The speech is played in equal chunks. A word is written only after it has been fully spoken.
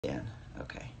Stan.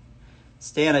 Okay.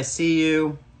 Stan, I see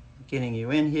you. Getting you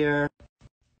in here.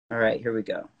 All right, here we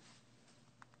go.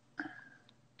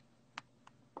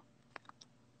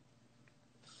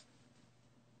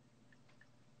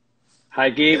 Hi, There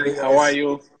he Gabe. How are is.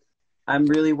 you? I'm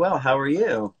really well. How are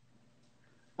you?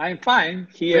 I'm fine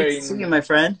here Great to see you, in, my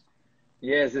friend.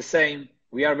 yes, the same.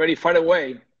 We are very far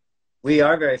away. We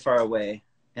are very far away.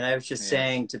 And I was just Yes.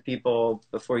 saying to people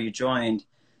before you joined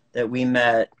that we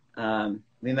met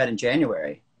in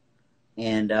January.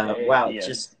 And wow, Yes.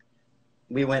 just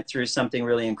we went through something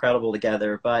really incredible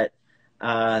together, but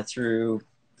through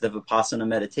the Vipassana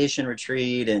meditation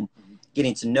retreat and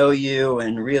getting to know you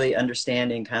and really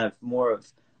understanding kind of more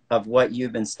of what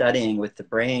you've been studying with the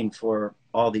brain for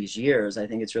all these years. I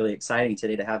think it's really exciting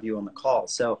today to have you on the call.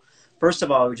 So first of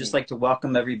all, I would just like to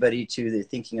welcome everybody to the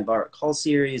Thinking of Art call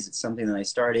series. It's something that I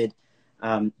started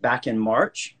back in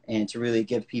March, and to really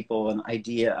give people an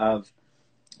idea of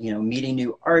meeting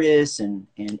new artists and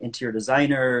interior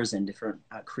designers and different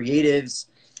creatives.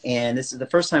 And this is the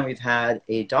first time we've had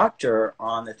a doctor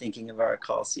on the Thinking of Art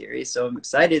call series. So I'm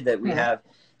excited that we have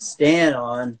Stan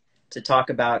on to talk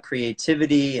about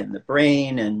creativity and the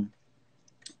brain and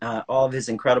all of his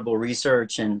incredible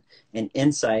research and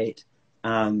insight. So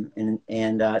I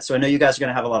know you guys are going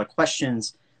to have a lot of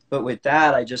questions, but with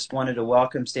that, I just wanted to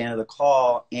welcome Stan to the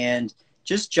call and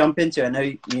just jump into it. I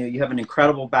know you have an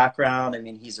incredible background. I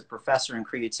mean, he's a professor in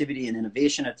creativity and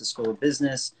innovation at the School of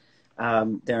Business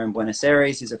there in Buenos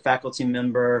Aires. He's a faculty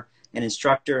member and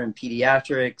instructor in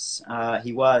pediatrics.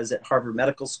 He was at Harvard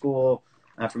Medical School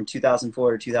from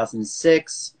 2004 to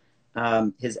 2006.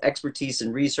 His expertise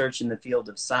and research in the field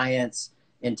of science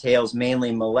entails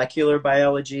mainly molecular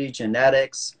biology,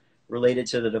 genetics, related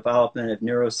to the development of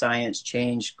neuroscience,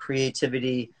 change,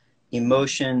 creativity,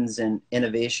 emotions, and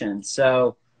innovation.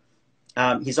 So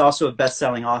he's also a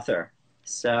best-selling author.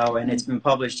 And it's been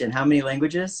published in how many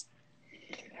languages?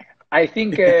 I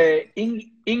think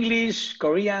English,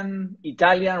 Korean,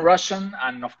 Italian, Russian,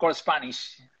 and of course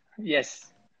Spanish.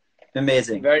 Yes.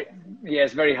 Amazing.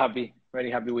 Very happy.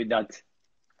 Very happy with that.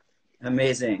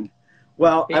 Amazing.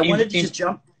 Well, I wanted to just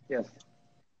jump. Yes.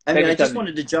 I just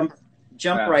wanted to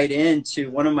jump right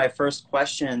into one of my first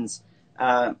questions.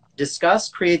 Discuss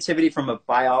creativity from a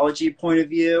biology point of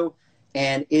view,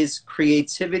 and is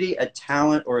creativity a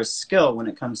talent or a skill when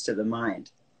it comes to the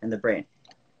mind and the brain?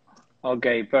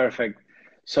 Okay, perfect.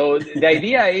 So the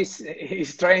idea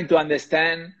is trying to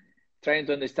understand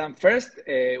first,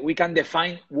 we can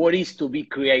define what is to be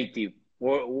creative.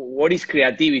 What is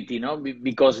creativity, no?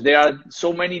 Because there are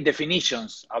so many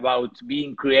definitions about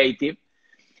being creative.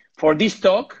 For this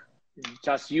talk,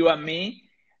 just you and me,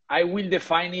 I will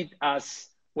define it as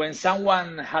when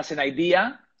someone has an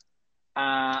idea,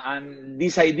 and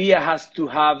this idea has to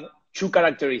have two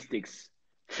characteristics.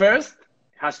 First,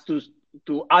 has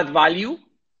to add value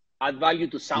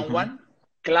to someone,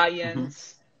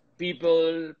 clients,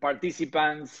 people,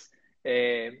 participants.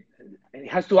 It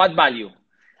has to add value.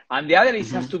 And the other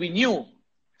is has to be new,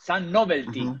 some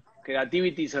novelty.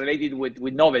 Creativity is related with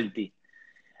novelty.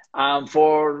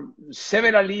 For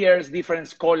several years, different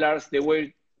scholars, they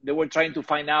were trying to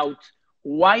find out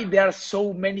why there are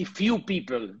so many few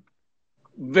people,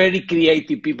 very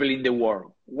creative people in the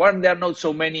world. Why there are not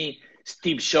so many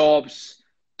Steve Jobs,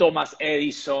 Thomas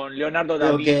Edison, Leonardo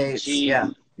da Vinci,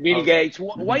 Bill Gates?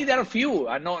 Why there are few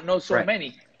and not so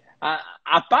many?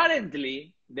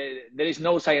 Apparently, there is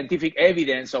no scientific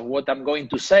evidence of what I'm going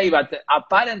to say, but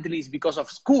apparently it's because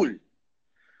of school.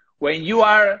 When you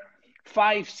are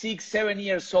 5, 6, 7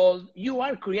 years old, you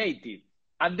are creative.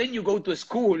 And then you go to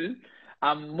school,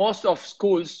 and most of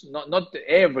schools, not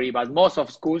every, but most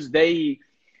of schools, they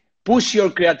push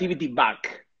your creativity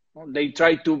back. They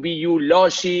try to be you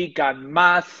logic and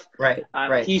math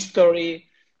and history.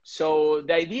 So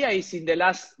the idea is in the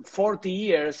last 40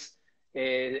 years,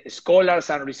 scholars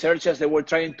and researchers, they were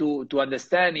trying to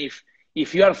understand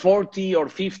if you are 40 or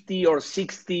 50 or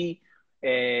 60,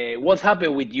 what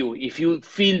happened with you if you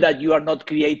feel that you are not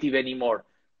creative anymore?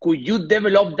 Could you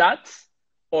develop that,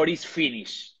 or is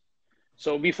finished?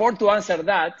 So before to answer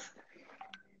that,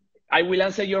 I will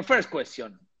answer your first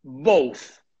question.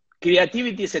 Both.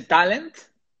 Creativity is a talent,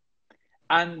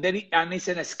 and it's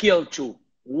a skill too.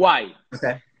 Why?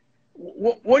 Okay.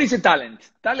 What is a talent?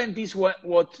 Talent is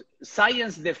what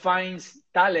science defines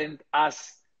talent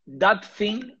as that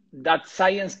thing that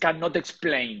science cannot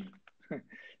explain.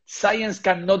 Science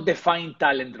cannot define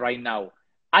talent right now.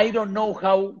 I don't know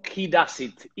how he does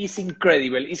it. It's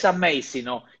incredible. It's amazing.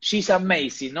 No? She's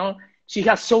amazing. No? She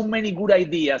has so many good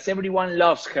ideas. Everyone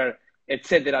loves her,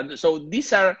 etc. So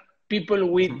these are people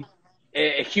with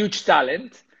a huge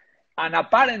talent. And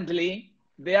apparently,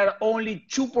 there are only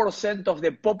 2% of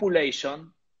the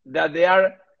population that they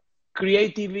are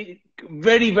creatively,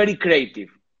 very, very creative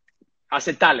as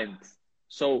a talent.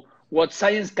 So what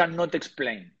science cannot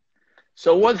explain.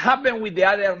 So what happened with the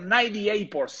other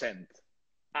 98%?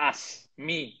 Us,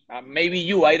 me, maybe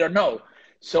you, I don't know.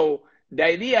 So the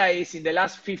idea is in the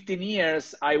last 15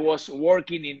 years, I was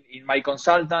working in my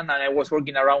consultant and I was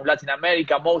working around Latin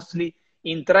America mostly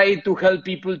in trying to help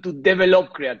people to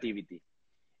develop creativity.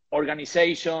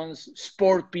 Organizations,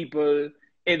 sport people,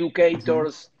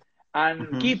 educators,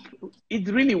 and keep, it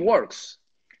really works.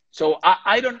 So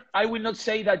I will not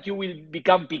say that you will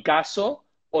become Picasso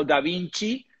or Da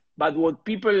Vinci, but what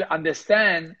people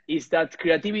understand is that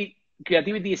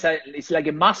creativity is like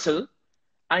a muscle,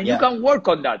 and you can work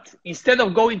on that. Instead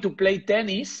of going to play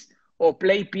tennis or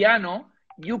play piano,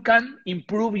 you can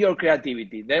improve your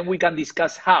creativity. Then we can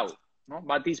discuss how. No?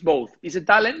 But it's both. It's a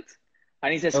talent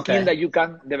and it's a skill that you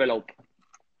can develop.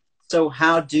 So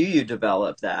how do you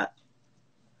develop that?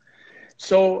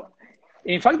 So,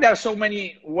 in fact, there are so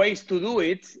many ways to do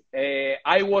it.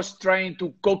 I was trying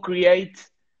to co-create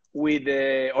with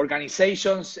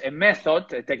organizations a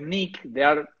method, a technique.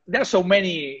 There are so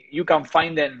many, you can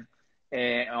find them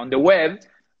on the web,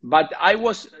 but I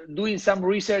was doing some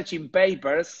research in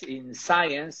papers in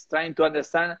science, trying to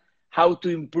understand how to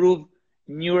improve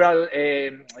neurons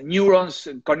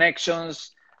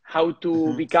connections, how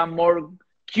to become more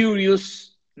curious.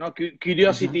 No,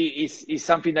 curiosity is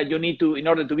something that you need to in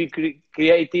order to be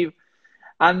creative,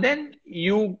 and then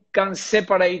you can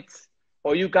separate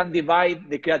or you can divide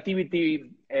the creativity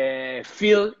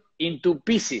field into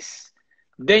pieces.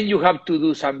 Then you have to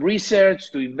do some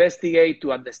research to investigate,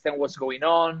 to understand what's going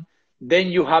on. Then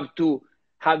you have to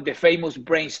have the famous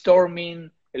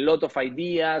brainstorming, a lot of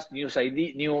ideas,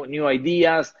 new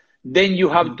ideas. Then you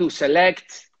have to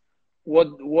select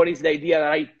what is the idea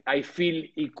that I feel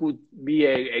it could be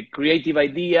a creative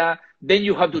idea. Then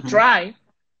you have to try,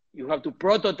 you have to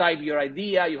prototype your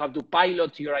idea, you have to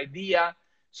pilot your idea.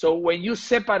 So when you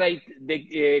separate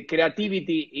the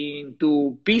creativity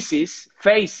into pieces,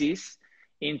 phases,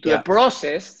 into a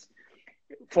process,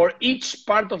 for each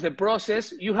part of the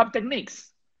process, you have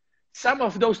techniques. Some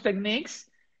of those techniques,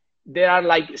 they are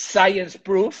like science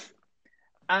proof,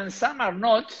 and some are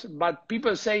not, but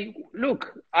people say,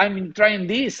 look, I'm trying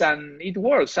this and it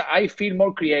works. I feel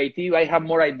more creative, I have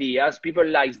more ideas, people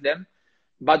like them.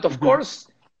 But of course,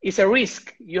 it's a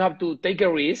risk. You have to take a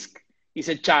risk. It's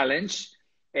a challenge.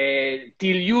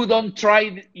 Till you don't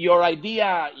try your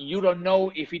idea, you don't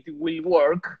know if it will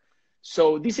work.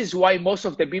 So this is why most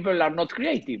of the people are not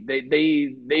creative.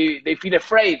 They feel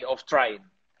afraid of trying.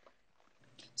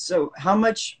 So how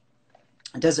much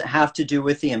does it have to do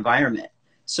with the environment?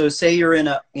 So say you're in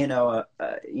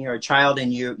you're a child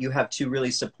and you have two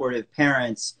really supportive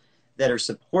parents that are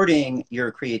supporting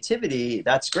your creativity.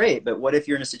 That's great. But what if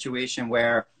you're in a situation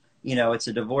where, it's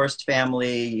a divorced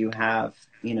family, you have,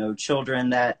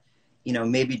 children that,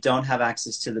 maybe don't have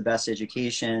access to the best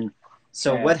education.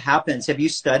 So what happens? Have you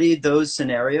studied those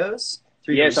scenarios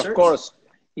through your research? Yes, of course.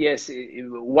 Yes,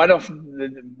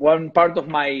 one part of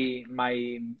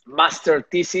my master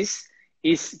thesis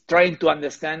is trying to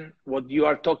understand what you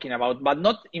are talking about, but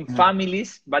not in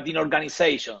families, but in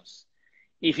organizations.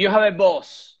 If you have a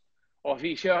boss, or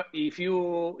if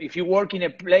you work in a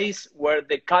place where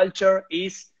the culture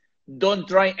is don't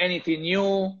try anything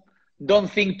new,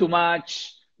 don't think too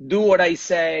much, do what I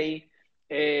say.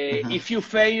 If you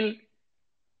fail,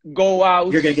 go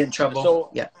out. You're going to get in trouble.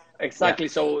 So, exactly.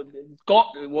 Yeah. So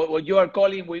what you are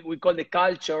calling, we call the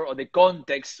culture or the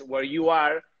context where you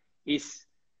are is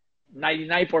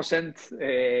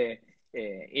 99%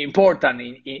 important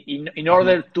in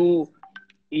order to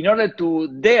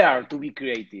dare to be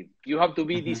creative. You have to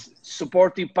be these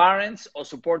supportive parents or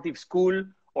supportive school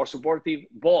or supportive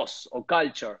boss or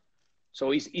culture.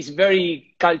 So it's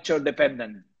very culture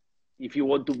dependent if you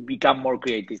want to become more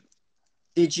creative.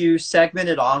 Did you segment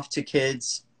it off to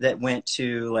kids that went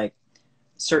to like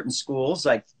certain schools,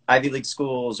 like Ivy League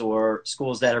schools or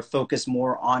schools that are focused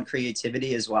more on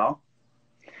creativity as well?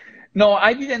 No,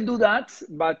 I didn't do that.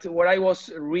 But what I was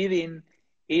reading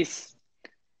is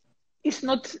it's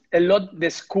not a lot the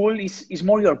school, is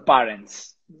more your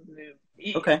parents.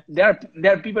 Okay. There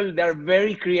are people that are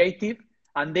very creative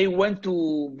and they went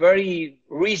to very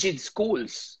rigid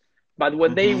schools. But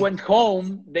when they went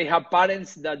home, they have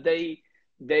parents that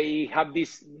they have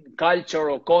this culture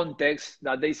or context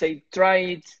that they say,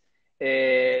 try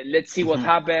it, let's see what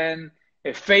happens.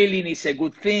 Failing is a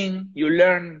good thing. You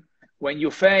learn when you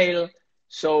fail.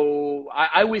 So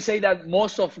I will say that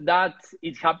most of that,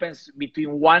 it happens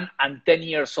between 1 and 10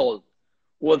 years old,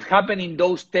 what happened in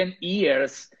those 10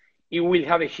 years, it will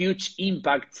have a huge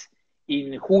impact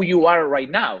in who you are right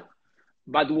now.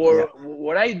 But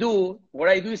what I do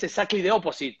is exactly the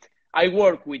opposite. I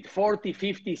work with 40,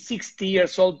 50, 60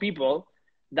 years old people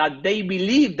that they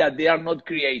believe that they are not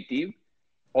creative,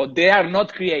 or they are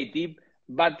not creative,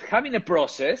 but having a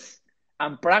process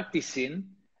and practicing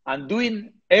and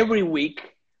doing every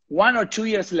week, 1 or 2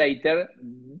 years later,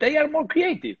 they are more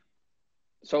creative.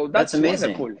 So that's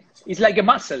amazing. wonderful. It's like a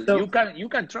muscle. So, You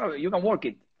can travel, you can work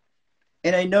it.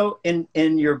 And I know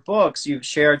in your books, you've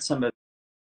shared some of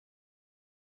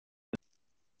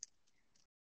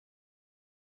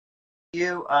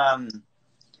you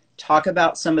talk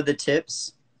about some of the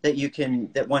tips that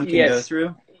one can go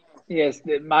through. Yes,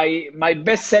 my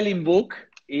best-selling book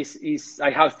is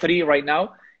I have 3 right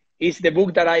now. Is the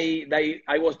book that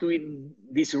I was doing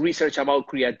this research about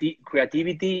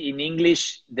creativity in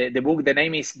English. The book, the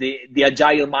name is the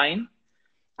Agile Mind,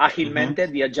 Agilmente,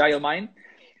 the Agile Mind,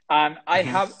 and I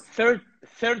have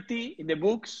 30 in the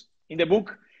books. In the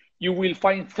book, you will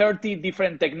find 30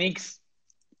 different techniques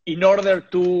in order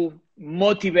to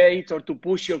motivate or to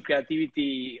push your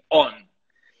creativity on.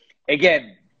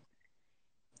 Again,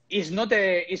 it's not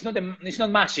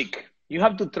magic. You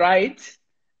have to try it,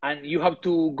 and you have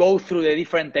to go through the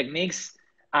different techniques.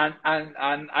 And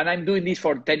I'm doing this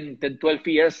for 10, 12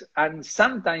 years. And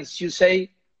sometimes you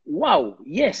say, wow,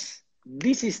 yes,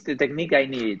 this is the technique I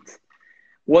need.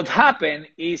 What happened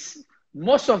is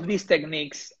most of these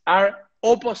techniques are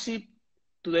opposite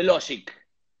to the logic.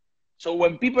 So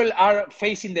when people are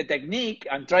facing the technique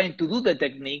and trying to do the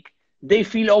technique, they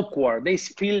feel awkward. They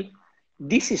feel,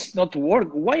 this is not work.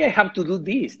 Why I have to do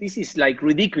this? This is like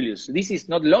ridiculous. This is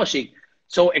not logic.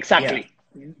 So exactly.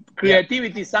 Yeah.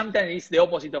 Creativity sometimes is the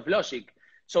opposite of logic.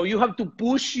 So you have to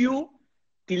push you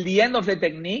till the end of the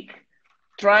technique,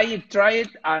 try it,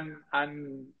 and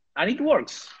it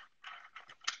works.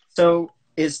 So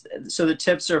the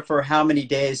tips are for how many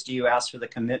days do you ask for the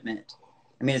commitment?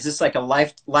 I mean, is this like a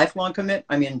lifelong commit?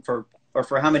 I mean, for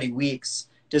how many weeks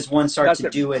does one start to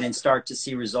do it and start to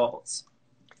see results?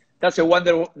 That's a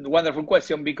wonderful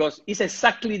question, because it's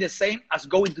exactly the same as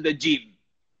going to the gym.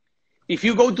 If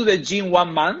you go to the gym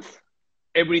 1 month,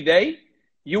 every day,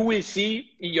 you will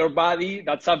see in your body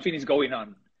that something is going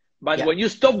on. But when you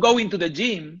stop going to the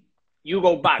gym, you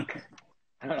go back.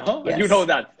 Yes. You know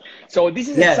that. So this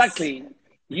is exactly,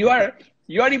 you are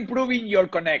improving your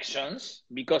connections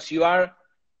because you are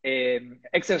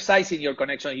exercising your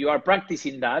connection. You are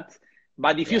practicing that.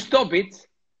 But if you stop it,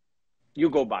 you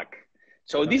go back.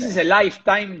 So this is a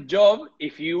lifetime job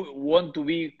if you want to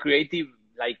be creative,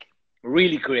 like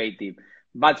really creative.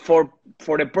 But for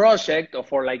a project or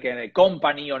for like a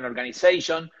company or an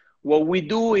organization, what we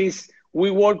do is we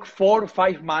work 4 or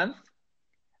 5 months,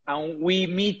 and we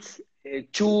meet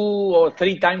 2 or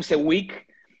 3 times a week,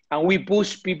 and we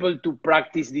push people to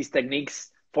practice these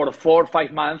techniques for 4 or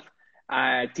 5 months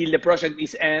till the project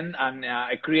is end and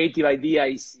a creative idea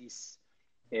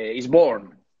is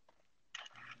born.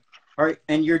 All right,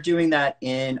 and you're doing that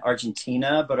in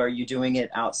Argentina, but are you doing it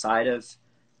outside of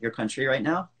your country right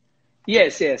now?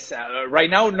 Yes. Right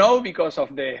now, no, because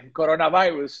of the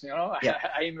coronavirus.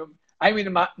 I'm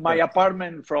in my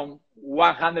apartment from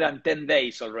 110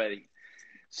 days already.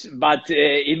 But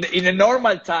in a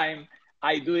normal time,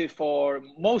 I do it for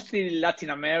mostly Latin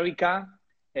America,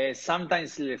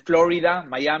 sometimes Florida,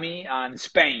 Miami, and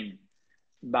Spain.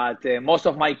 But most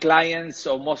of my clients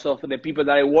or most of the people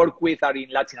that I work with are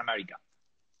in Latin America.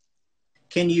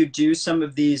 Can you do some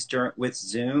of these with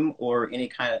Zoom or any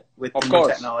kind of with new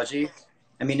technology?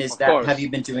 I mean, have you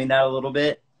been doing that a little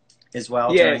bit as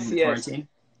well during the quarantine?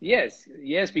 Yes,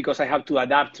 because I have to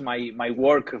adapt my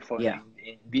work for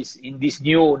in this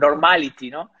new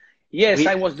normality, Yes,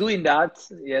 I was doing that.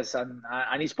 Yes, and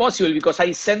it's possible because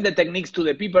I send the techniques to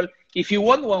the people. If you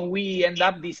want, when we end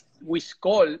up this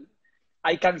call,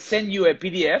 I can send you a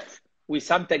PDF with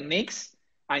some techniques,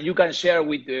 and you can share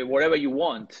with whatever you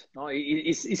want. No,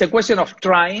 it's a question of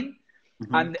trying,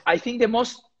 and I think the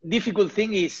most difficult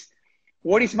thing is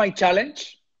what is my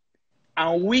challenge,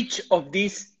 and which of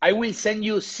these I will send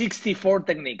you 64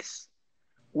 techniques.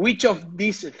 Which of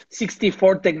these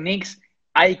 64 techniques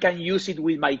I can use it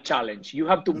with my challenge? You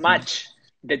have to match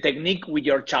the technique with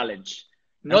your challenge.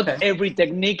 Not every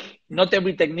technique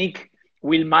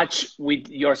will match with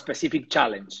your specific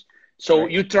challenge. So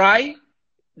you try,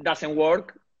 doesn't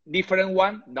work, different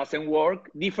one, doesn't work,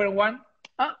 different one.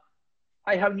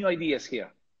 I have new ideas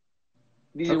here.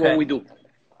 This is what we do.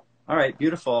 All right,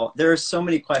 beautiful. There are so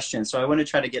many questions, so I want to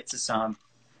try to get to some.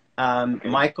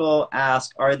 Michael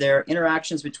asked, are there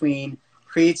interactions between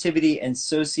creativity and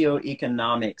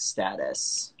socioeconomic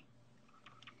status?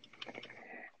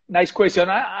 Nice question.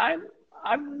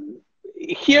 I'm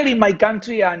here in my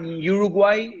country and in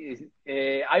Uruguay.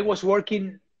 I was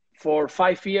working for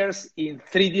 5 years in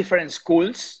 3 different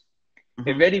schools,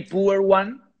 a very poor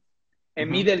one, a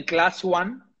middle class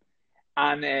one,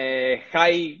 and a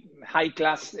high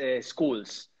class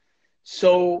schools.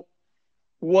 So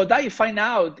what I find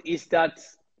out is that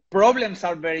problems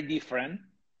are very different,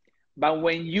 but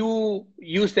when you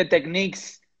use the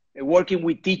techniques working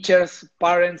with teachers,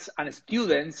 parents, and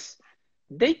students,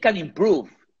 they can improve,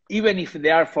 even if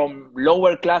they are from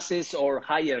lower classes or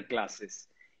higher classes.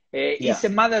 It's a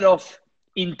matter of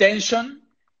intention,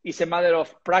 it's a matter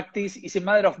of practice, it's a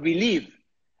matter of belief.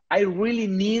 I really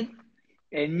need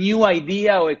a new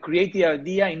idea or a creative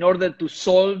idea in order to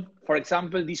solve, for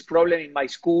example, this problem in my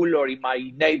school or in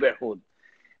my neighborhood.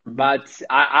 But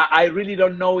I really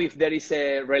don't know if there is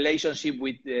a relationship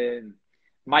with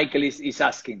Michael is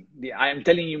asking. I am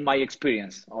telling you my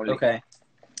experience only. Okay.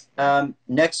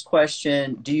 Next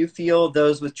question. Do you feel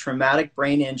those with traumatic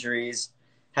brain injuries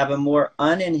have a more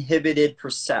uninhibited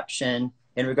perception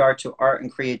in regard to art and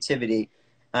creativity?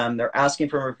 They're asking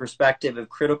from a perspective of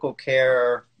critical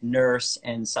care, nurse,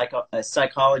 and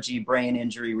psychology brain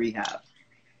injury rehab.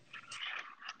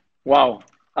 Wow.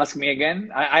 Ask me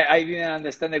again. I didn't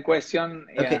understand the question.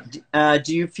 Okay.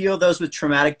 Do you feel those with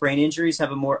traumatic brain injuries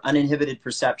have a more uninhibited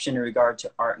perception in regard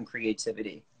to art and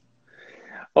creativity?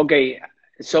 Okay.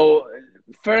 So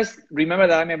first, remember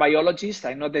that I'm a biologist.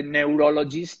 I'm not a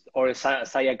neurologist or a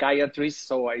psychiatrist.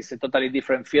 So it's a totally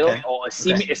different field. Okay. Or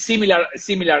a similar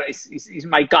is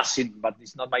my cousin, but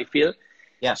it's not my field.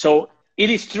 Yeah. So it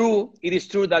is true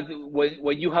that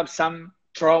when you have some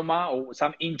trauma or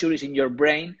some injuries in your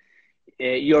brain,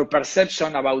 your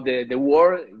perception about the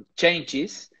world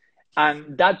changes,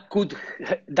 and that could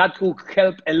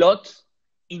help a lot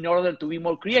in order to be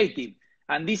more creative.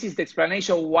 And this is the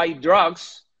explanation why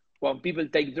drugs, when people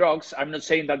take drugs, I'm not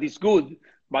saying that it's good,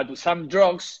 but some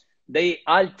drugs, they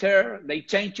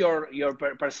change your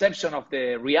perception of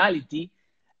the reality,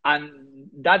 and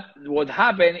that what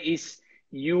happens is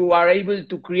you are able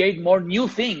to create more new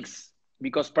things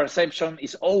because perception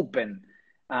is open.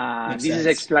 This is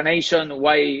explanation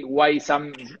why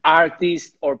some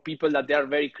artists or people that they are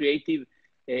very creative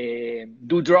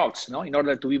do drugs, no, in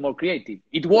order to be more creative.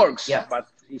 It works, but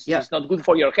it's not good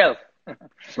for your health.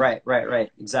 Right,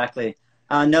 exactly.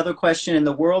 Another question: in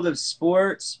the world of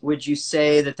sports, would you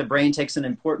say that the brain takes an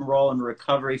important role in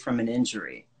recovery from an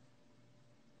injury?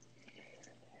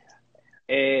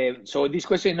 So this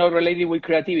question is not related with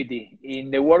creativity.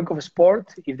 In the work of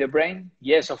sport, if the brain,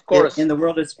 yes, of course. In the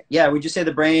world of, would you say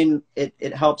the brain,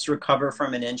 it helps recover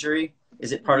from an injury?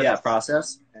 Is it part of that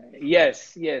process?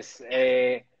 Yes.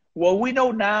 What we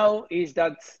know now is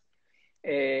that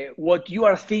what you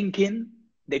are thinking,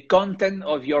 the content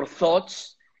of your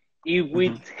thoughts, it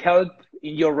will help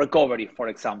in your recovery, for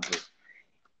example.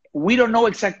 We don't know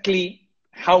exactly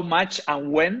how much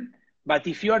and when, but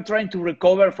if you are trying to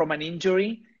recover from an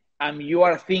injury and you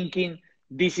are thinking,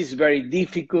 this is very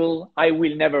difficult, I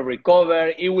will never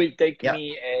recover, it will take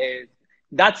me,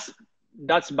 that's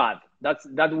bad.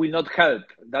 That will not help.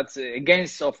 That's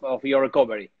against of your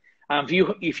recovery. And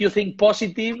if you think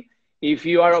positive, if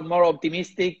you are more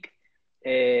optimistic,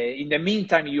 in the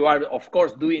meantime, you are, of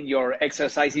course, doing your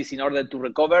exercises in order to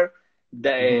recover,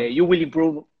 you will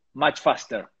improve much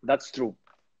faster. That's true.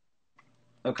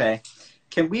 Okay.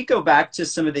 Can we go back to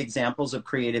some of the examples of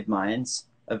creative minds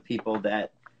of people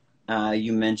that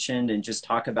you mentioned and just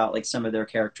talk about like some of their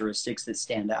characteristics that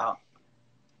stand out?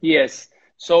 Yes.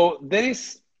 So there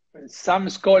is some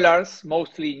scholars,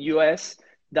 mostly in US,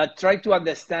 that try to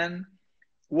understand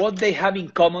what they have in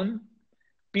common,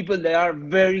 people that are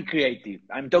very creative.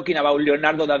 I'm talking about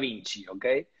Leonardo da Vinci,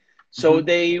 okay? So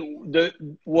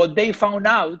what they found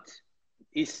out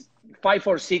is 5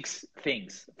 or 6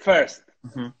 things. First,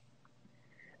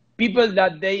 people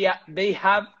that they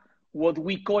have what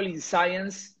we call in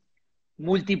science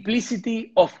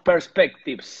multiplicity of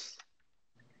perspectives.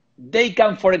 They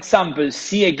can, for example,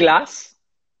 see a glass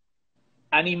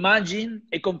and imagine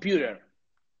a computer.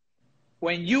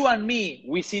 When you and me,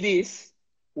 we see this,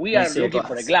 we are looking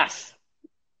for a glass.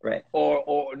 Right.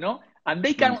 Or no? And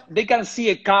they can see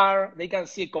a car, they can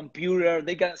see a computer,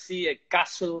 they can see a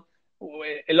castle,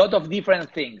 a lot of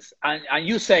different things. And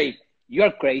you say,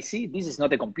 you're crazy, this is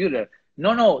not a computer.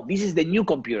 No, this is the new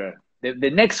computer, the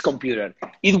next computer.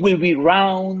 It will be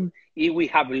round, it will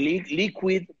have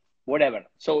liquid, whatever.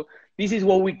 So this is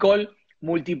what we call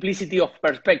multiplicity of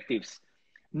perspectives.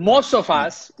 Most of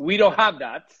us, we don't have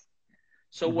that.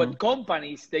 So what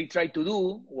companies they try to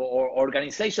do, or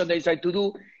organizations they try to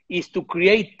do, is to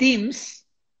create teams,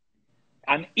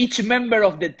 and each member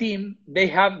of the team, they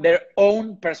have their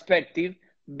own perspective,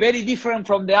 very different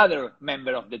from the other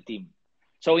member of the team.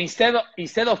 So instead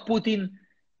of putting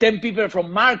 10 people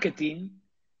from marketing,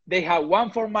 they have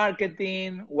one for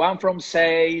marketing, one from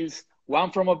sales,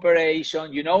 one from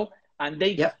operation, you know, and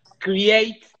they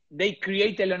create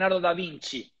a Leonardo da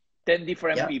Vinci, 10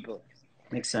 different people.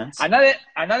 Makes sense.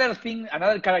 Another thing,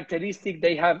 another characteristic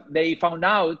they found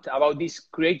out about these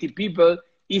creative people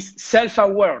is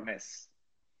self-awareness.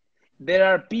 There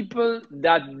are people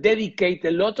that dedicate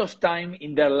a lot of time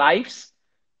in their lives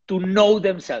to know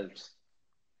themselves.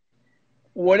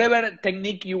 Whatever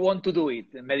technique you want to do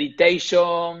it,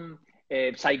 meditation,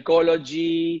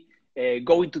 psychology,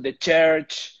 going to the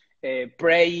church,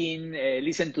 praying,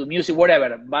 listen to music,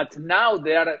 whatever. But now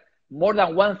there are more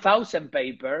than 1,000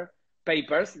 papers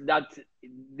that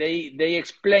they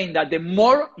explain that the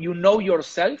more you know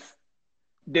yourself,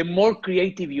 the more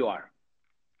creative you are.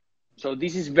 So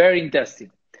this is very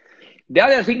interesting. The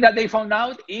other thing that they found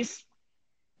out is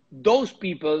those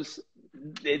people,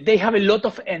 they have a lot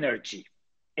of energy.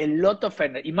 A lot of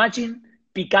energy. Imagine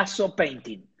Picasso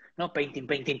painting. No, painting.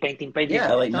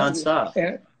 Yeah, like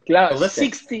nonstop.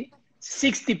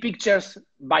 60 pictures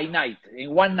by night,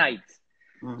 in one night.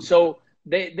 So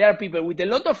there are people with a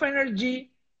lot of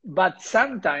energy, but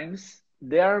sometimes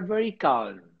they are very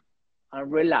calm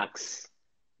and relaxed.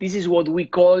 This is what we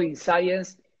call in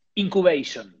science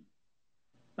incubation.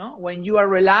 No? When you are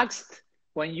relaxed,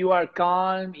 when you are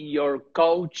calm in your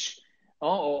couch,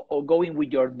 or going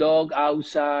with your dog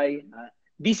outside,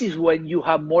 this is when you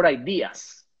have more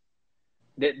ideas.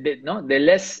 The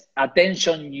less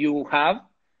attention you have,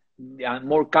 and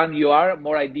more calm you are,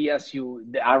 more ideas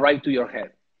arrive to your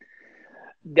head.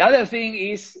 The other thing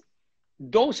is,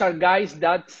 those are guys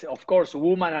that, of course,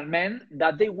 women and men,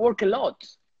 that they work a lot.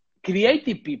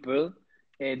 Creative people,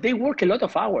 they work a lot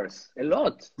of hours, a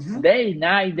lot. Day,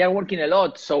 night, they're working a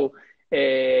lot. So,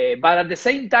 but at the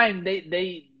same time,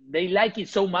 they like it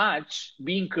so much,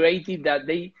 being creative, that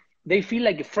they feel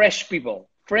like fresh people,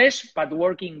 fresh, but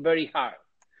working very hard.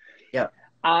 Yeah.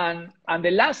 And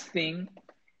the last thing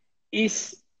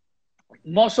is,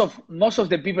 most of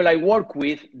the people I work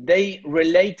with, they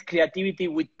relate creativity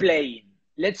with playing.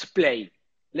 Let's play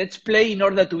in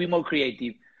order to be more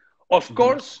creative. Of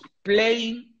course,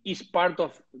 playing is part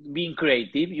of being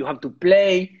creative. You have to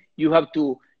play, you have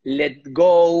to let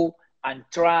go and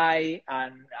try,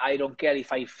 and I don't care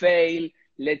if I fail,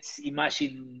 let's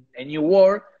imagine a new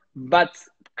world. But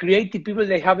creative people,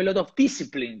 they have a lot of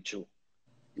discipline too.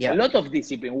 A lot of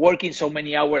discipline, working so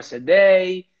many hours a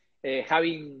day,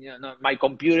 having my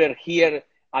computer here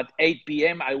at 8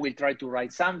 p.m., I will try to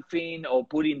write something or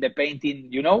put in the painting,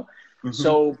 you know.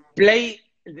 So play,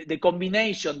 the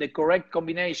combination, the correct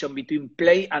combination between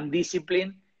play and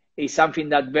discipline is something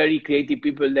that very creative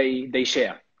people, they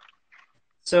share.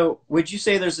 So would you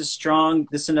say there's this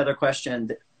is another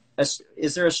question,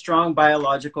 is there a strong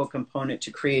biological component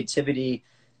to creativity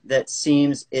that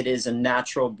seems it is a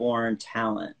natural born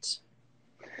talent?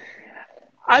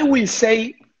 I will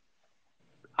say,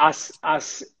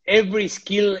 as every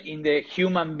skill in the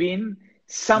human being,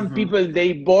 some people,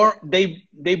 they born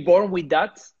with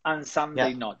that, and some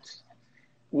they not.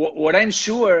 What I'm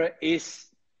sure is,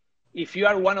 if you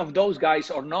are one of those guys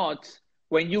or not,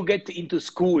 when you get into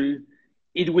school,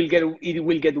 it will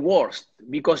get worse,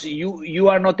 because you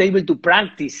are not able to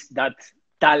practice that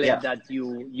talent that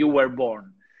you were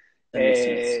born.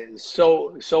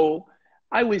 So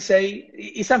I will say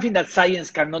it's something that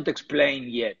science cannot explain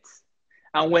yet.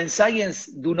 And when science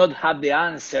do not have the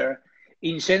answer,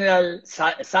 in general,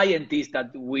 scientists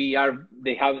that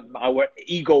they have, our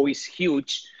ego is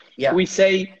huge. We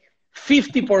say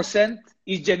 50%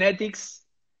 is genetics,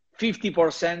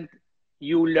 50%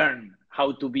 you learn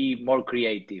how to be more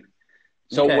creative.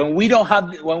 So when we don't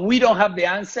have the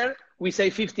answer, we say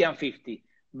 50 and 50.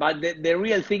 But the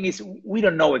real thing is, we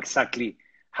don't know exactly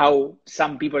how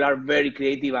some people are very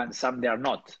creative and some they are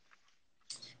not.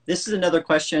 This is another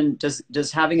question.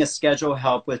 Does having a schedule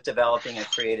help with developing a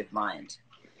creative mind?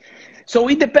 So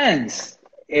it depends.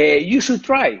 You should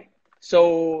try.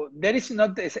 So there is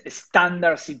not a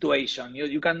standard situation.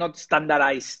 You cannot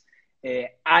standardize.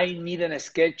 I need a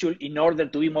schedule in order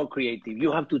to be more creative.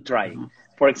 You have to try.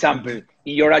 For example,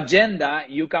 in your agenda,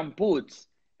 you can put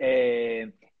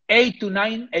 8 to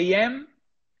 9 a.m.,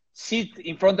 sit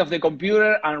in front of the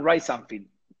computer and write something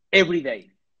every day.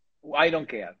 I don't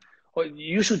care.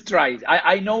 You should try it.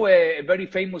 I know a very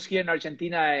famous here in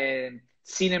Argentina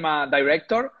cinema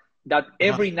director that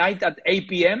every night at 8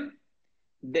 p.m.,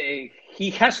 he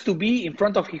has to be in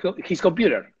front of his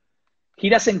computer. He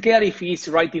doesn't care if he's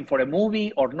writing for a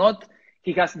movie or not.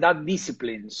 He has that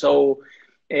discipline. So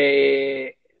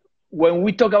when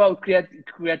we talk about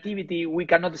creativity, we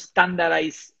cannot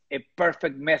standardize a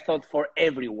perfect method for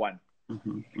everyone.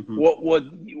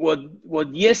 What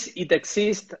yes, it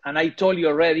exists, and I told you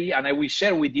already, and I will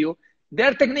share with you. There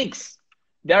are techniques.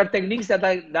 There are techniques that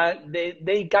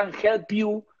they can help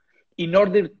you in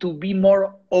order to be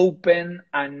more open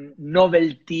and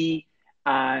novelty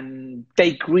and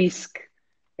take risk.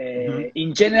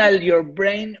 In general, your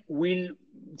brain will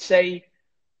say,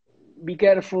 be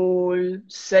careful,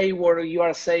 say what you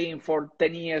are saying for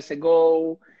 10 years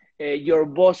ago, your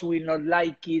boss will not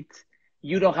like it,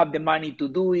 you don't have the money to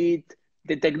do it,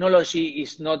 the technology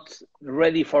is not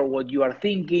ready for what you are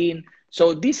thinking.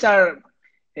 So these are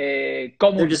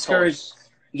common thoughts.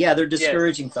 Yeah, they're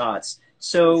discouraging thoughts.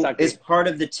 So Exactly. as part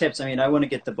of the tips, I mean, I want to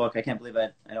get the book. I can't believe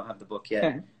I don't have the book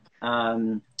yet.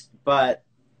 But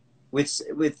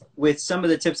with some of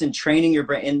the tips in training your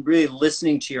brain and really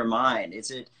listening to your mind,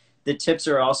 the tips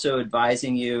are also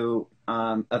advising you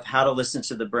of how to listen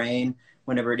to the brain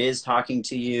whenever it is talking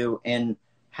to you and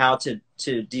how to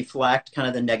deflect kind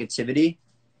of the negativity.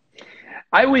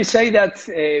 I will say that,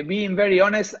 being very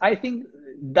honest, I think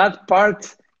that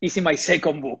part is in my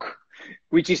second book,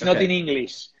 which is not in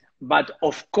English. But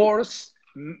of course,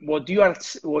 what you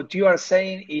are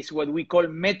saying is what we call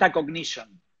metacognition.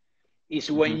 Is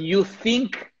when you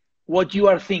think what you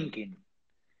are thinking.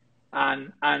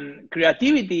 And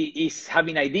creativity is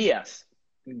having ideas,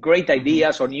 great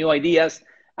ideas or new ideas,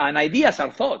 and ideas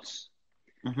are thoughts.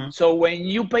 So when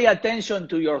you pay attention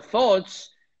to your thoughts,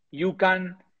 you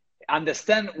can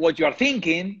understand what you are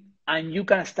thinking, and you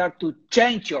can start to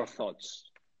change your thoughts.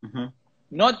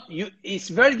 It's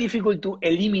very difficult to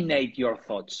eliminate your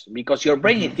thoughts because your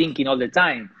brain is thinking all the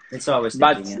time. It's always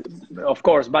thinking. Of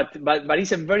course, but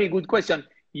it's a very good question.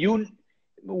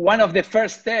 One of the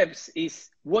first steps is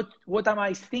what am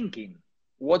I thinking?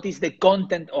 What is the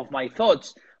content of my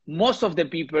thoughts? Most of the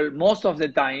people, most of the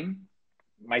time,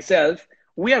 myself,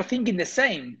 we are thinking the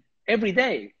same every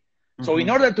day. So in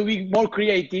order to be more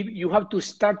creative, you have to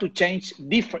start to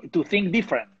to think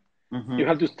different. You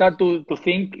have to start to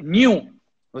think new.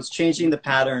 It's changing the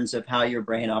patterns of how your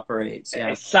brain operates. Yeah.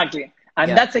 Exactly.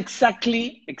 And that's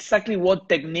exactly what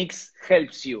techniques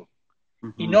helps you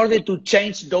in order to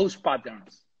change those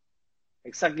patterns.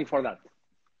 Exactly for that.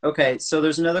 Okay, so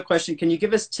there's another question. Can you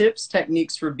give us tips,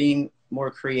 techniques for being more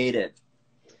creative?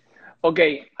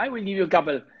 Okay, I will give you a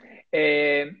couple.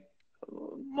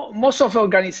 Most of the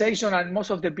organization and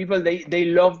most of the people, they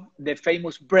love the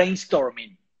famous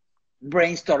brainstorming.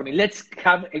 Let's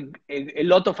have a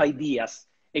lot of ideas,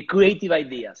 creative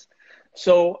ideas.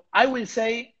 So I will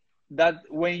say that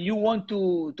when you want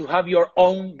to have your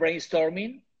own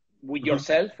brainstorming with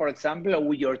yourself, for example, or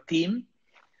with your team,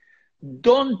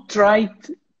 don't try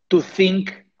to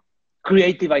think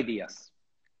creative ideas,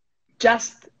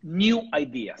 just new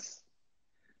ideas.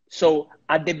 So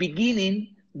at the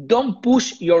beginning, don't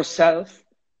push yourself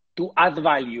to add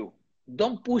value.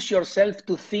 Don't push yourself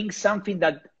to think something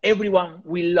that everyone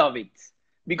will love it,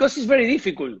 because it's very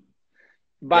difficult.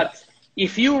 But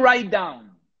if you write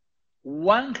down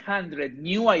 100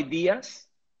 new ideas,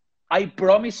 I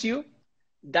promise you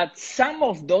that some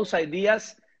of those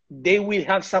ideas, they will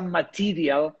have some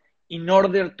material in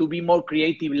order to be more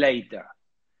creative later.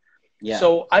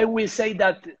 So I will say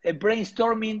that a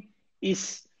brainstorming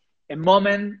is a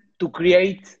moment to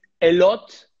create a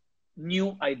lot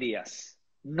new ideas,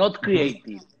 not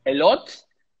creative, a lot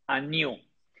and new.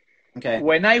 Okay.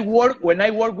 When I work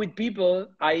with people,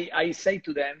 I say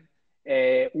to them,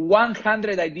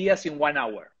 100 ideas in 1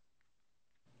 hour.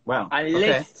 Wow. And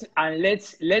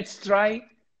let's try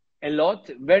a lot,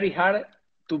 very hard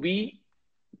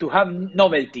to have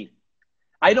novelty.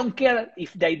 I don't care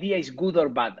if the idea is good or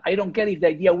bad. I don't care if the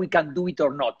idea we can do it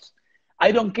or not.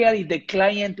 I don't care if the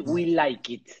client will like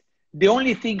it. The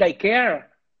only thing I care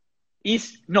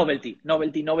is novelty.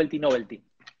 And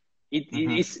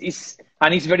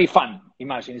it's very fun.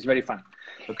 Imagine, it's very fun.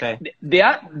 Okay.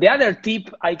 The other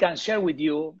tip I can share with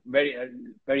you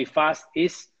very fast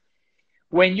is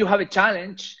when you have a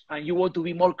challenge and you want to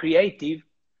be more creative,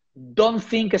 don't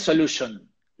think a solution.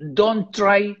 Don't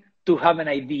try to have an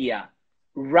idea.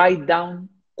 Write down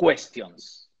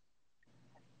questions.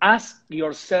 Ask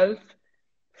yourself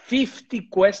 50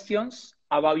 questions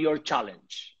about your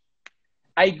challenge.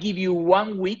 I give you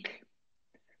 1 week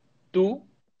to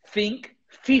think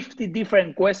 50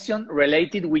 different questions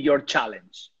related with your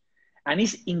challenge. And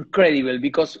it's incredible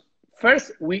because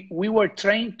first we were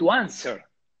trained to answer.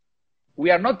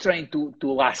 We are not trained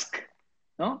to ask.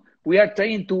 No, we are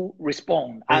trying to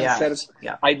respond, answer,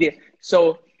 yeah. idea.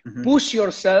 So push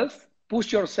yourself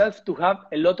to have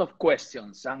a lot of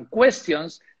questions, and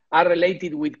questions are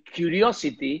related with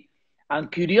curiosity,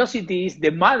 and curiosity is the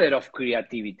mother of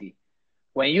creativity.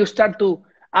 When you start to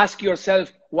ask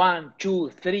yourself 1,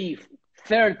 2, 3,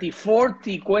 30,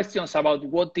 40 questions about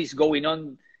what is going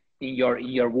on in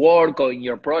your work or in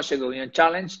your project or in your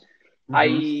challenge,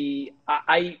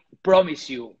 I promise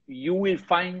you, you will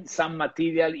find some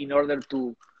material in order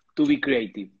to be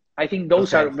creative. I think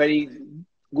those are very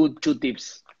good 2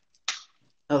 tips.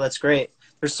 Oh, that's great.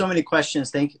 There's so many questions.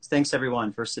 Thanks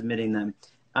everyone for submitting them.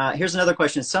 Here's another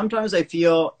question. Sometimes I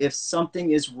feel if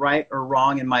something is right or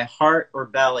wrong in my heart or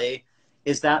belly,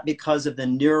 is that because of the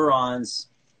neurons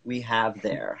we have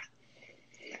there?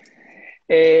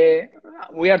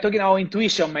 We are talking about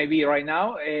intuition maybe right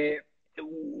now.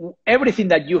 Everything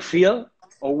that you feel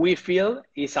or we feel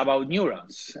is about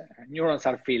neurons. Neurons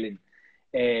are feeling.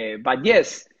 But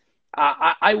yes,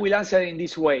 I will answer in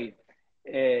this way.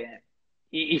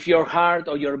 If your heart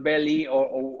or your belly or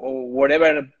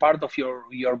whatever part of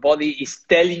your body is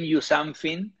telling you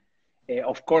something,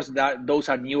 of course, those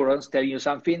are neurons telling you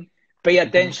something. Pay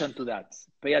attention to that.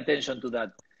 Pay attention to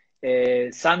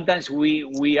that. Sometimes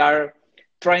we are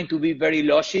trying to be very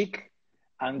logic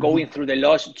and going through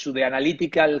the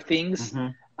analytical things.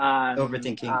 And,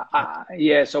 overthinking.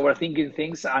 Yes, overthinking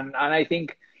things. And I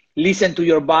think listen to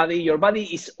your body. Your body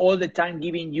is all the time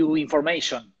giving you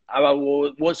information about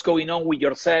what's going on with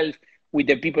yourself, with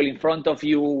the people in front of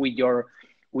you, with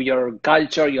your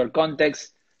culture, your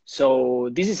context. So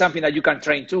this is something that you can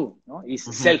train too. No?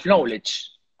 It's self-knowledge.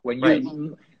 When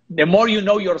you, the more you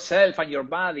know yourself and your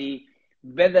body,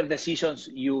 better decisions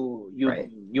you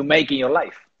make in your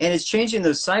life. And it's changing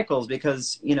those cycles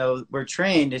because, you know, we're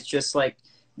trained. It's just like,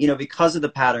 you know, because of the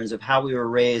patterns of how we were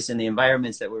raised and the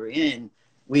environments that we were in,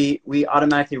 we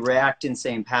automatically react in the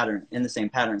same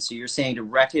pattern. So you're saying to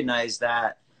recognize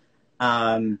that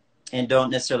and don't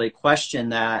necessarily question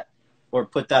that or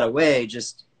put that away,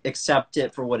 just accept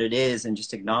it for what it is and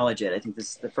just acknowledge it. I think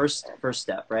this is the first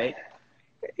step, right?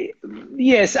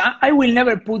 Yes, I will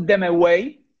never put them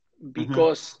away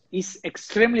because it's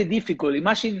extremely difficult.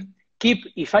 Imagine,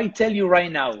 if I tell you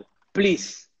right now,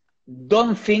 please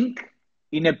don't think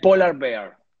in a polar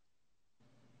bear.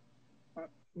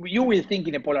 You will think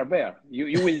in a polar bear.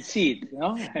 You will see it, you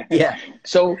know? Yeah.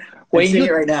 So when you see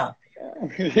it right now.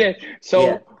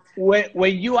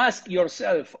 When you ask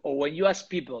yourself or when you ask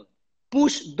people,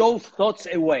 push those thoughts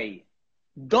away.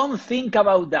 Don't think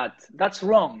about that. That's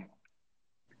wrong.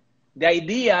 The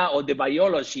idea or the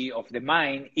biology of the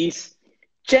mind is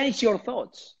change your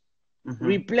thoughts,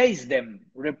 replace them,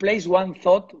 replace one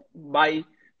thought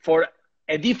for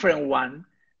a different one.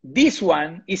 This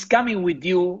one is coming with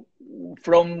you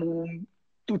from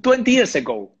 20 years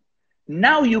ago.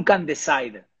 Now you can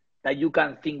decide that you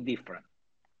can think different.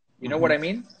 You know what I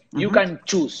mean? You can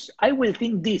choose. I will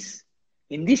think this.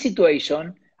 In this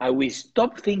situation, I will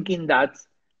stop thinking that,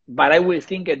 but I will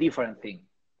think a different thing.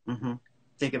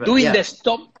 Think about doing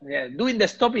the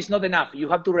stop is not enough. You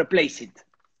have to replace it.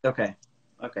 Okay,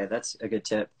 that's a good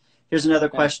tip. Here's another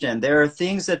question. There are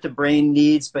things that the brain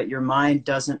needs, but your mind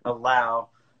doesn't allow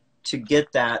to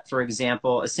get that. For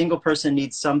example, a single person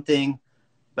needs something,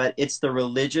 but it's the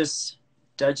religious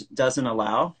doesn't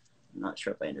allow. I'm not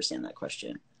sure if I understand that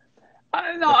question.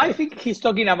 No, I think he's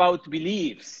talking about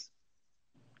beliefs.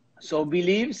 So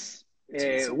beliefs,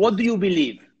 what do you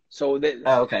believe? So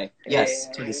yes,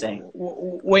 that's what he's saying.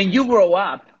 When you grow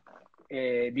up,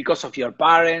 because of your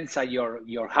parents and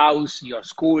your house, your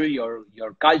school, your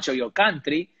culture, your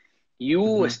country,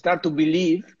 you start to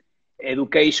believe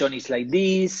education is like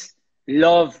this,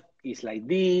 love is like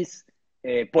this,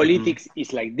 politics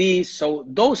is like this. So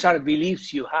those are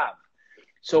beliefs you have.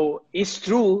 So it's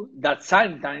true that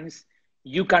sometimes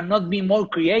you cannot be more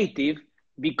creative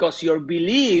because your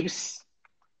beliefs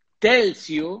tells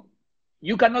you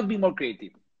cannot be more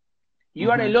creative. You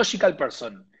are a logical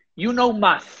person. You know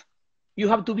math. You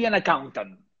have to be an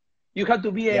accountant. You have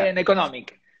to be an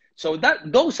economic. So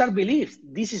those are beliefs.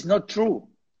 This is not true.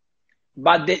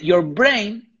 But your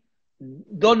brain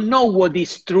don't know what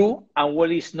is true and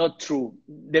what is not true.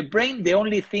 The brain, the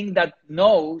only thing that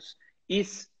knows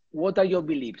is what are your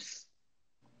beliefs.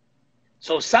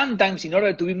 So sometimes in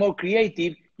order to be more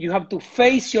creative, you have to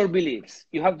face your beliefs.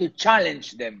 You have to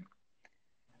challenge them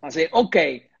and say,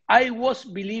 okay, I was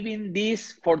believing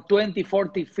this for 20,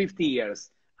 40, 50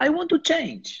 years. I want to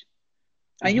change.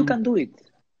 And you can do it.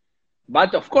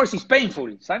 But of course, it's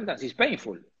painful. Sometimes it's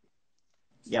painful.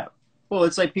 Yeah. Well,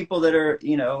 it's like people that are,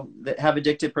 that have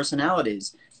addictive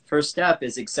personalities. first step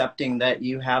is accepting that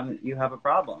you have a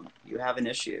problem, you have an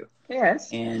issue. Yes.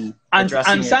 And and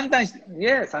sometimes,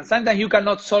 yes, and sometimes you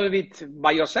cannot solve it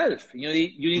by yourself. You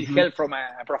need help from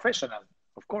a professional,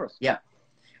 of course. Yeah.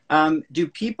 Do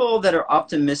people that are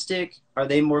optimistic, are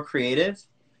they more creative?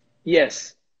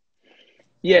 Yes.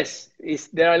 Yes.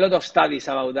 There are a lot of studies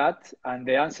about that, and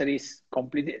the answer is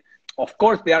completely. Of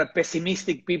course, there are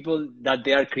pessimistic people that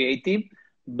they are creative,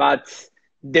 but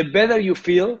the better you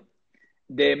feel,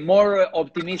 the more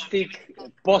optimistic,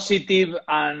 positive,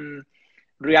 and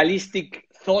realistic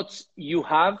thoughts you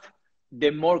have,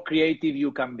 the more creative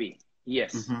you can be.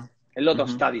 Yes. A lot of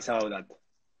studies about that.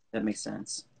 That makes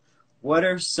sense. What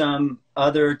are some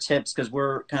other tips, because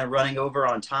we're kind of running over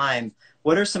on time,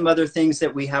 what are some other things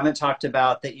that we haven't talked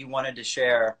about that you wanted to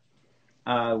share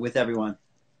with everyone?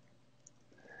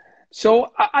 So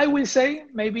I will say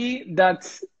maybe that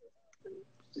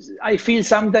I feel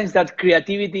sometimes that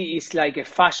creativity is like a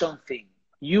fashion thing.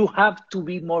 You have to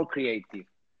be more creative.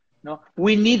 No,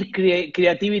 we need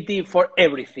creativity for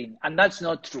everything, and that's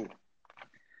not true.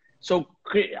 So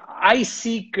I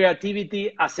see creativity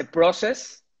as a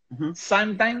process.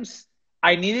 Sometimes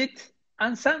I need it,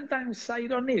 and sometimes I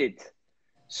don't need it.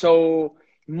 So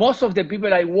most of the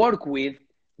people I work with,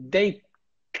 they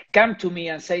come to me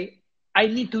and say, I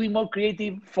need to be more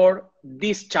creative for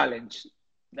this challenge.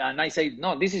 And I say,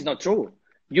 no, this is not true.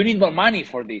 You need more money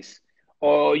for this,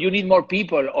 or you need more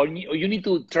people, or you need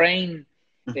to train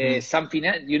something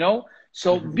else, you know?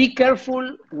 So be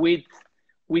careful with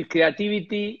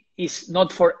creativity. Is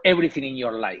not for everything in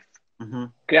your life.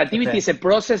 Creativity is a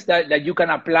process that you can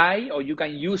apply, or you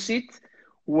can use it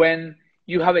when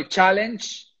you have a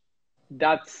challenge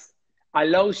that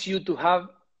allows you to have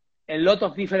a lot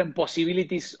of different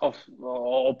possibilities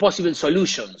or possible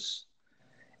solutions.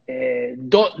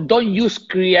 Don't use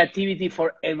creativity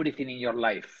for everything in your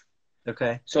life.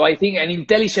 Okay. So I think an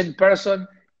intelligent person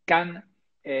can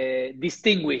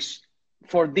distinguish,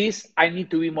 for this, I need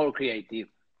to be more creative.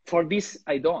 For this,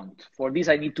 I don't. For this,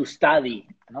 I need to study.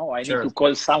 No, I need to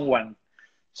call someone.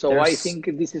 So I think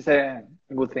this is a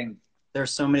good thing.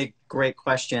 There's so many great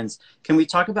questions. Can we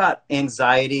talk about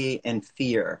anxiety and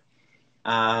fear?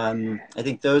 I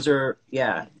think those are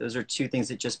two things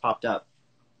that just popped up.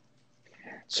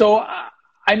 So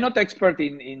I'm not expert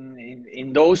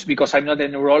in those because I'm not a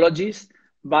neurologist,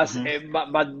 but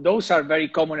those are very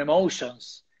common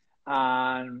emotions.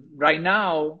 And right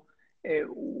now,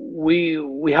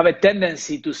 we have a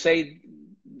tendency to say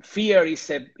fear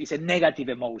is a negative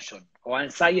emotion, or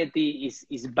anxiety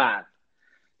is bad.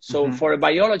 So for a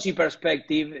biology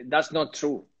perspective, that's not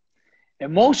true.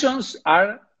 Emotions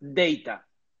are data.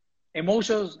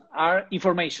 Emotions are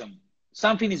information.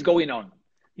 Something is going on.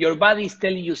 Your body is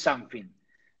telling you something.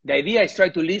 The idea is try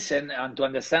to listen and to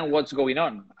understand what's going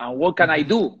on and what can I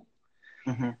do.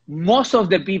 Most of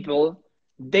the people,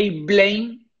 they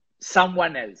blame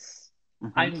someone else.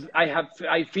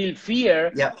 I feel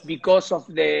fear because of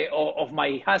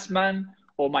my husband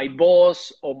or my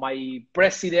boss or my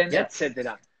president,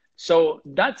 etc. So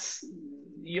that's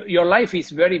your life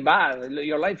is very bad.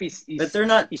 Your life is but they're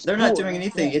not doing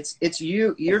anything. It's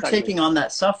you're taking on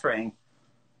that suffering.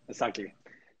 Exactly.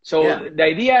 So the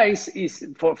idea is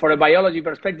for a biology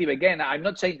perspective. Again, I'm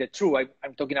not saying the truth.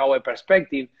 I'm talking about a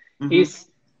perspective.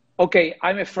 Is okay.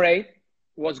 I'm afraid.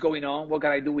 What's going on? What can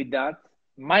I do with that?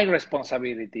 My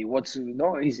responsibility.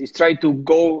 Is try to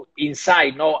go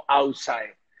inside, not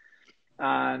outside.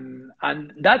 And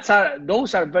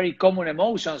those are very common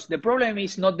emotions. The problem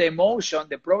is not the emotion.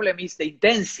 The problem is the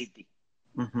intensity.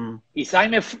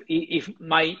 If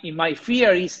my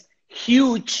fear is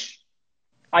huge,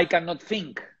 I cannot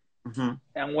think.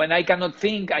 And when I cannot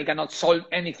think, I cannot solve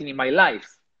anything in my life,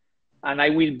 and I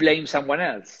will blame someone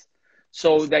else.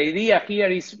 So the idea here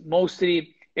is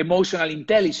mostly emotional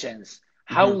intelligence,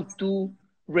 how to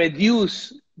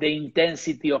reduce the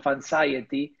intensity of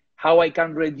anxiety, how I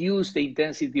can reduce the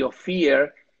intensity of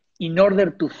fear in order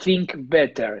to think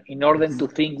better, in order to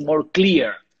think more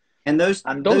clear. And those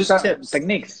are tips,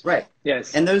 techniques. Right.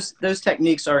 Yes. And those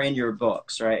techniques are in your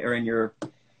books, right? Or in your,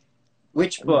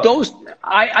 which book? Those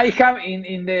I have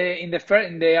in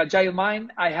the Agile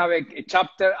Mind, I have a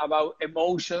chapter about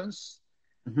emotions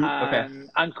and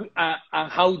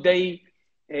how they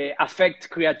affect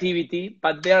creativity,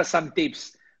 but there are some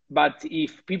tips. But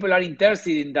if people are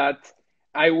interested in that,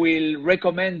 I will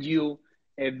recommend you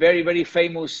a very, very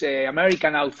famous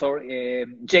American author,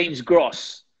 James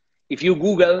Gross. If you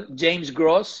Google James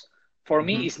Gross, for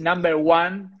me, is number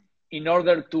one in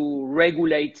order to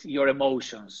regulate your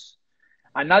emotions.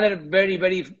 Another very,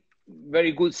 very,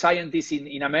 very good scientist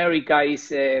in America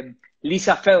is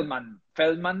Lisa Feldman.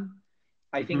 Feldman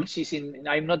I think she's in,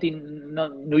 I'm not in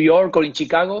New York or in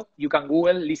Chicago. You can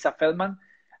Google Lisa Feldman.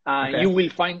 Okay. You will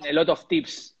find a lot of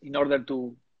tips in order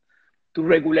to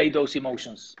regulate those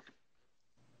emotions.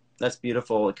 That's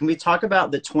beautiful. Can we talk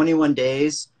about the 21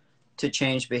 days to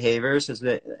change behaviors?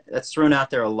 Because that's thrown out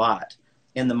there a lot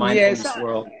in the mindfulness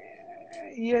world.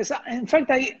 Yes. In fact,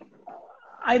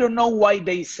 I don't know why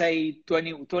they say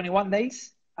 21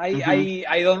 days.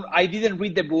 I didn't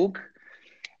read the book.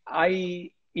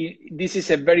 This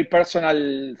is a very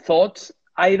personal thought.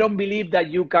 I don't believe that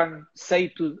you can say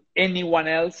to anyone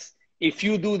else, if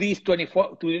you do this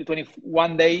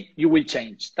 21 day, you will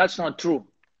change. That's not true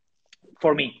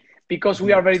for me, because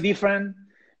we are very different,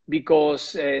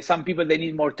 because some people, they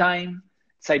need more time.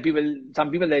 Some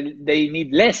people they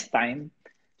need less time.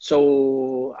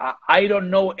 So I don't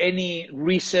know any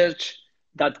research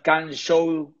that can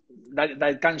show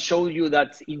you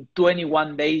that in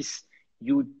 21 days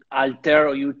you alter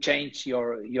or you change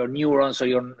your neurons or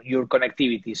your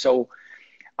connectivity. So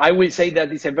I will say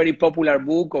that it's a very popular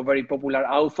book or very popular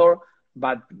author,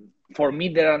 but for me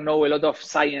there are a lot of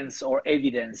science or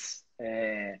evidence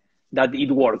that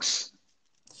it works.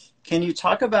 Can you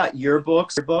talk about your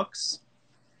books?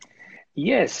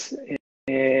 Yes.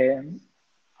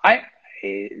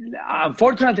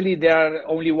 Unfortunately, there are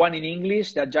only one in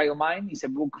English, The Agile Mind. It's a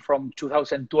book from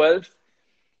 2012.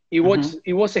 It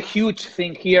was a huge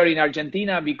thing here in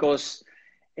Argentina because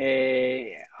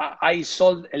I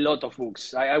sold a lot of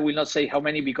books. I will not say how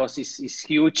many because it's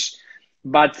huge,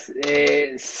 but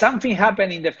something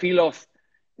happened in the field of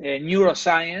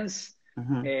neuroscience.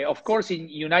 Of course, in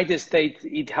United States,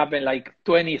 it happened like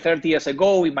 20, 30 years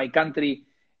ago. In my country,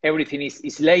 everything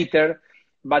is later.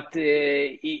 But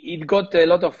it got a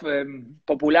lot of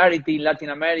popularity in Latin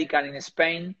America and in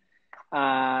Spain.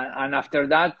 And after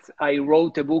that, I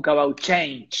wrote a book about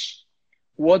change.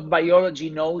 What biology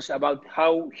knows about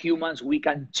how humans, we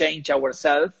can change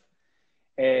ourselves.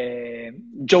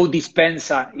 Joe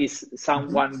Dispenza is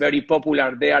someone very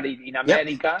popular there in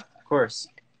America. Yep, of course.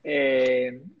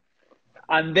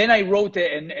 And then I wrote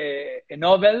a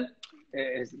novel,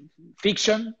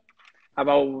 fiction,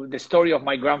 about the story of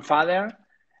my grandfather.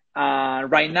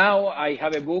 Right now, I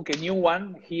have a book, a new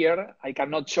one here. I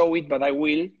cannot show it, but I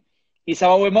will. It's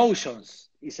about emotions.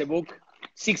 It's a book,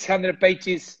 600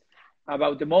 pages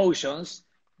about emotions.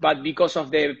 But because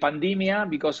of the pandemic,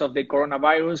 because of the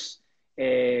coronavirus,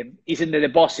 it's in the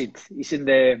deposit. It's in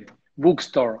the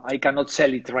bookstore. I cannot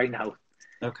sell it right now.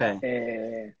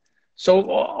 Okay.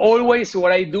 So always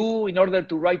what I do in order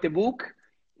to write a book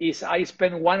is I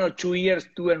spend 1 or 2 years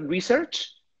doing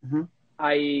research. I'm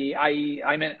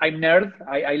a nerd.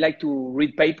 I like to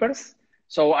read papers.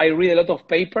 So I read a lot of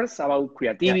papers about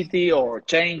creativity or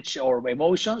change or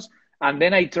emotions. And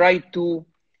then I try to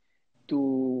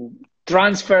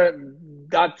transfer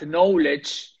that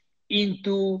knowledge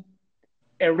into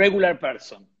a regular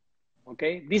person.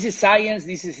 Okay? This is science.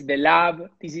 This is the lab.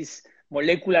 This is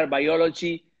molecular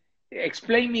biology.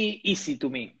 Explain me easy to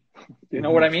me. You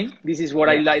know what I mean? This is what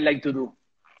I like to do.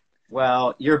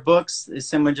 Well, your books,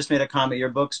 someone just made a comment, your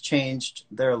books changed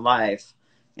their life,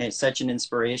 and it's such an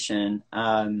inspiration.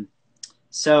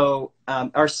 So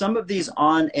are some of these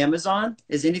on Amazon?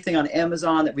 Is anything on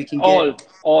Amazon that we can get?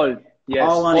 All, yes.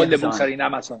 All the Amazon. books are in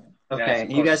Amazon. Okay, yes,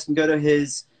 and you guys can go to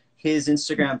his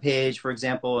Instagram page, for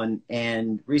example,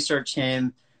 and research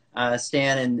him,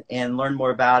 Stan, and learn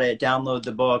more about it, download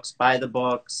the books, buy the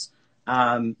books.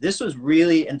 This was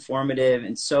really informative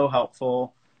and so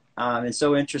helpful. And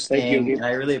so interesting. Thank you. And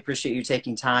I really appreciate you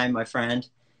taking time, my friend.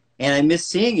 And I miss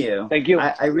seeing you. Thank you.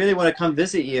 I really want to come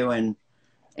visit you and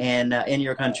in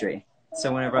your country.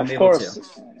 So whenever I'm able to.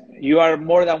 You are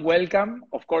more than welcome.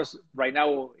 Of course, right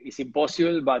now it's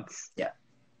impossible, but yeah.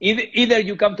 Either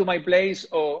you come to my place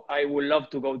or I would love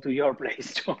to go to your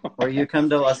place. Or you come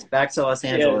to back to Los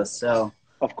Angeles. Yes. So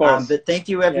of course. But thank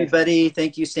you, everybody. Yes.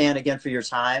 Thank you, Stan, again for your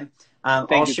time.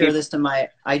 I'll share this to my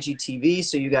IGTV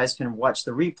so you guys can watch the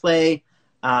replay.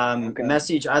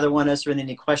 Message either one of us with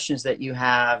any questions that you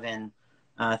have. And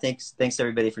thanks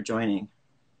everybody for joining.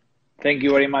 Thank you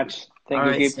very much. Thank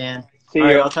you, All right, Stan. See you.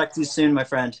 All right, I'll talk to you soon, my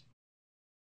friend.